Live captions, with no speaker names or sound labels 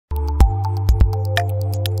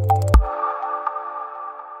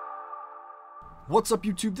What's up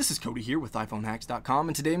YouTube, this is Cody here with iPhoneHacks.com,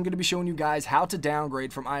 and today I'm going to be showing you guys how to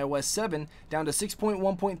downgrade from iOS 7 down to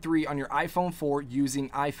 6.1.3 on your iPhone 4 using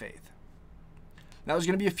iFaith. Now there's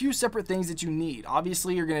going to be a few separate things that you need.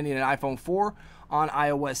 Obviously you're going to need an iPhone 4 on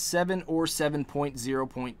iOS 7 or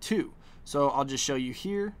 7.0.2. So I'll just show you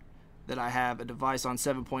here that I have a device on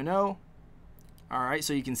 7.0. Alright,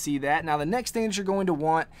 so you can see that. Now the next thing that you're going to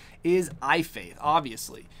want is iFaith,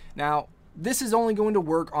 obviously. Now this is only going to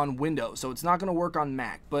work on Windows, so it's not going to work on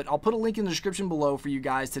Mac, but I'll put a link in the description below for you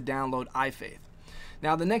guys to download iFaith.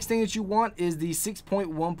 Now the next thing that you want is the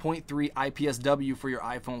 6.1.3 IPSW for your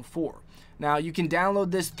iPhone 4. Now you can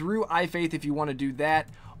download this through iFaith if you want to do that,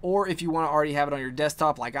 or if you want to already have it on your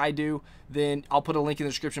desktop like I do, then I'll put a link in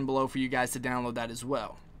the description below for you guys to download that as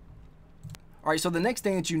well. Alright, so the next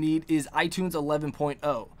thing that you need is iTunes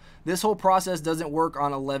 11.0. This whole process doesn't work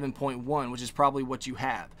on 11.1, which is probably what you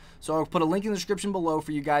have. So I'll put a link in the description below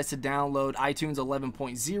for you guys to download iTunes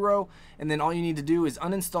 11.0, and then all you need to do is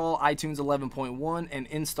uninstall iTunes 11.1 and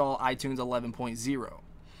install iTunes 11.0.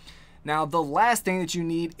 Now the last thing that you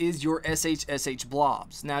need is your SSH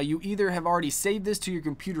blobs. Now you either have already saved this to your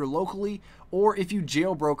computer locally, or if you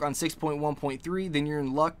jailbroke on 6.1.3, then you're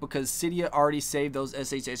in luck because Cydia already saved those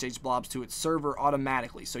SSH blobs to its server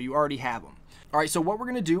automatically, so you already have them. Alright, so what we're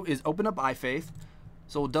going to do is open up iFaith.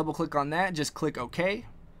 So we'll double click on that, just click OK.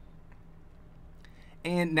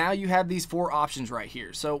 And now you have these four options right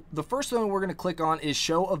here. So the first one we're going to click on is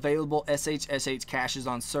show available SSH caches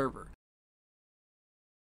on server.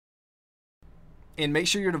 And make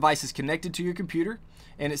sure your device is connected to your computer.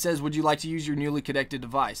 And it says, would you like to use your newly connected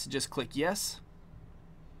device? Just click yes.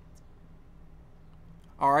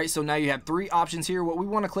 Alright, so now you have three options here. What we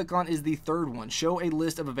want to click on is the third one, show a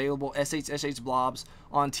list of available SSH blobs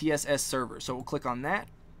on TSS server. So we'll click on that.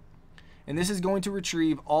 And this is going to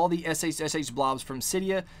retrieve all the SSH blobs from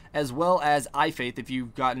Cydia as well as iFaith if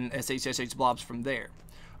you've gotten SSH blobs from there.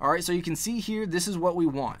 Alright, so you can see here, this is what we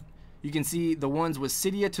want. You can see the ones with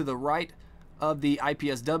Cydia to the right of the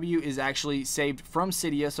IPSW is actually saved from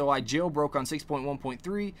Cydia, so I jailbroke on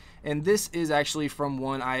 6.1.3, and this is actually from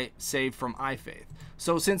one I saved from iFaith.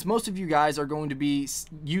 So since most of you guys are going to be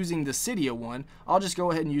using the Cydia one, I'll just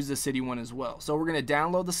go ahead and use the Cydia one as well. So we're going to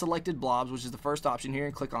download the selected blobs, which is the first option here,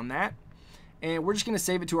 and click on that. And we're just going to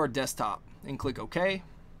save it to our desktop and click OK.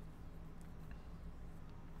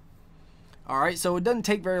 Alright, so it doesn't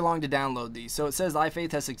take very long to download these. So it says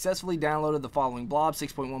iFaith has successfully downloaded the following blob,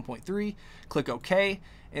 6.1.3. Click OK.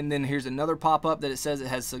 And then here's another pop-up that it says it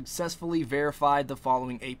has successfully verified the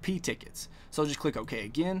following AP tickets. So just click OK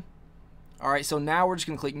again. Alright, so now we're just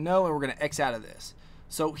going to click no and we're going to X out of this.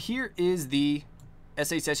 So here is the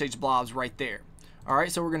SSH blobs right there.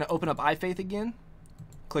 Alright, so we're going to open up iFaith again.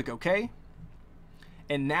 Click OK.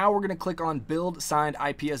 And now we're going to click on build signed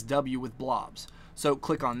IPSW with blobs. So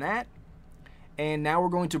click on that. And now we're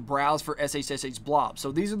going to browse for SSH blobs.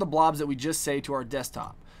 So these are the blobs that we just saved to our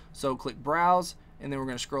desktop. So click browse, and then we're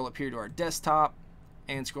going to scroll up here to our desktop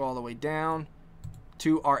and scroll all the way down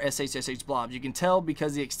to our SSH blobs. You can tell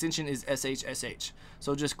because the extension is SSH.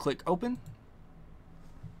 So just click open.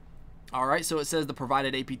 Alright, so it says the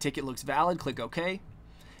provided AP ticket looks valid. Click OK.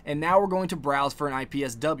 And now we're going to browse for an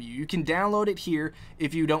IPSW. You can download it here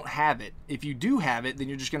if you don't have it. If you do have it, then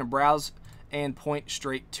you're just going to browse and point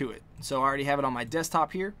straight to it. So I already have it on my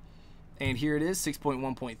desktop here, and here it is,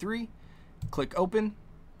 6.1.3. Click open,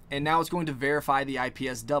 and now it's going to verify the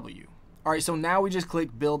IPSW. Alright, so now we just click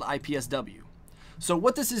build IPSW. So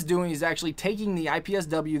what this is doing is actually taking the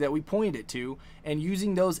IPSW that we pointed it to and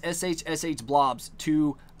using those SSH blobs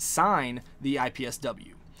to sign the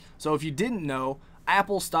IPSW. So if you didn't know,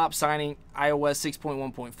 Apple stopped signing iOS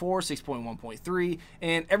 6.1.4, 6.1.3,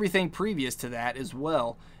 and everything previous to that as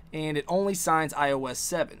well, and it only signs iOS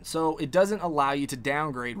 7, so it doesn't allow you to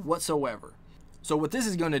downgrade whatsoever. So what this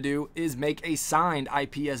is going to do is make a signed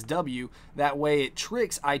IPSW. That way it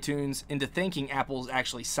tricks iTunes into thinking Apple's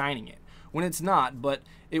actually signing it, when it's not, but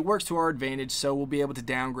it works to our advantage, so we'll be able to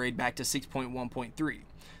downgrade back to 6.1.3.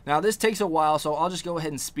 Now this takes a while, so I'll just go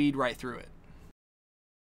ahead and speed right through it.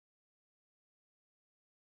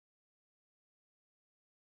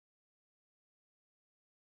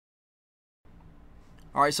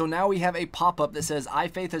 Alright, so now we have a pop-up that says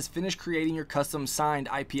iFaith has finished creating your custom signed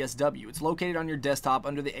IPSW. It's located on your desktop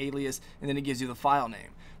under the alias, and then it gives you the file name.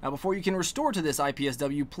 Now before you can restore to this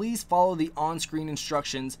IPSW, please follow the on-screen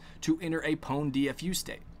instructions to enter a pwn DFU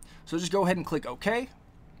state. So just go ahead and click OK.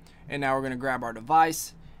 And now we're going to grab our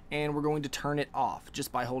device and we're going to turn it off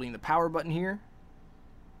just by holding the power button here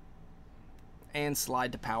and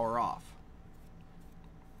slide to power off.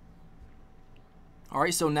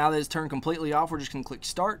 Alright, so now that it's turned completely off, we're just going to click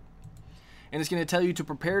start. and it's going to tell you to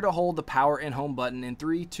prepare to hold the power and home button in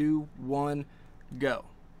 3, 2, 1, go.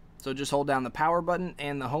 So just hold down the power button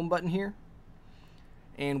and the home button here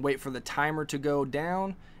and wait for the timer to go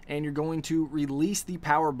down, and you're going to release the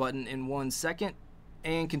power button in 1 second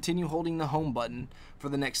and continue holding the home button for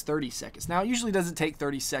the next 30 seconds. Now, it usually doesn't take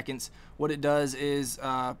 30 seconds. What it does is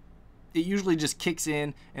it usually just kicks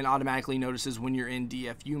in and automatically notices when you're in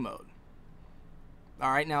DFU mode.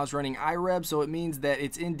 Alright, now it's running iReb, so it means that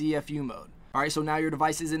it's in DFU mode. Alright, so now your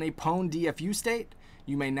device is in a PWN DFU state.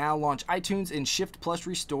 You may now launch iTunes and Shift plus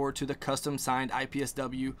restore to the custom signed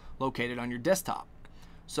IPSW located on your desktop.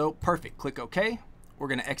 So perfect, click OK. We're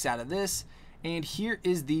going to X out of this, and here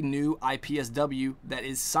is the new IPSW that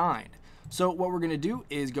is signed. So what we're going to do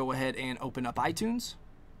is go ahead and open up iTunes.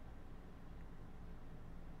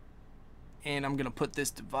 And I'm going to put this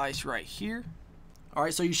device right here.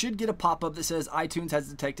 Alright, so you should get a pop-up that says iTunes has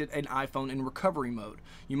detected an iPhone in recovery mode.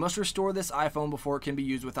 You must restore this iPhone before it can be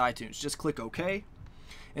used with iTunes. Just click OK.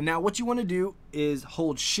 And now what you want to do is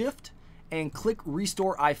hold Shift and click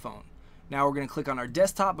Restore iPhone. Now we're going to click on our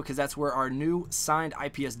desktop because that's where our new signed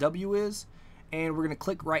IPSW is. And we're going to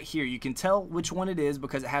click right here. You can tell which one it is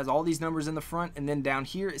because it has all these numbers in the front, and then down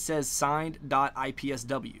here it says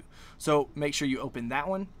signed.ipsw. So make sure you open that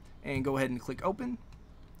one and go ahead and click open.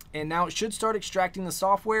 And now it should start extracting the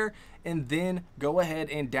software and then go ahead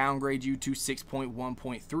and downgrade you to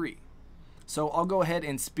 6.1.3. So I'll go ahead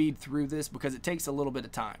and speed through this because it takes a little bit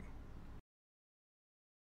of time.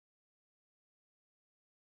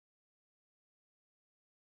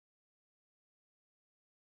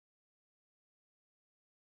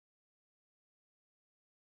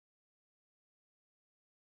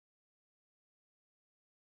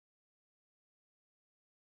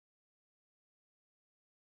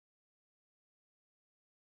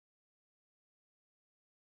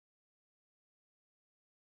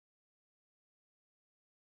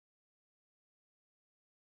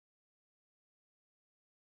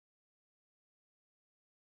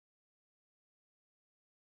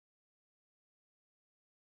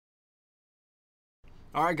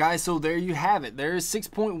 Alright guys, so there you have it. There is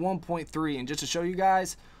 6.1.3, and just to show you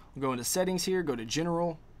guys, we'll go into settings here, go to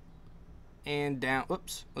general, and down,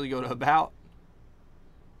 oops, we'll go to about,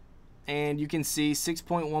 and you can see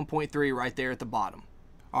 6.1.3 right there at the bottom.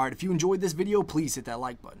 Alright, if you enjoyed this video, please hit that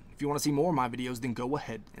like button. If you want to see more of my videos, then go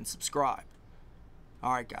ahead and subscribe.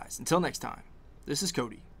 Alright guys, until next time, this is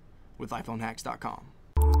Cody with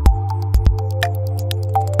iPhoneHacks.com.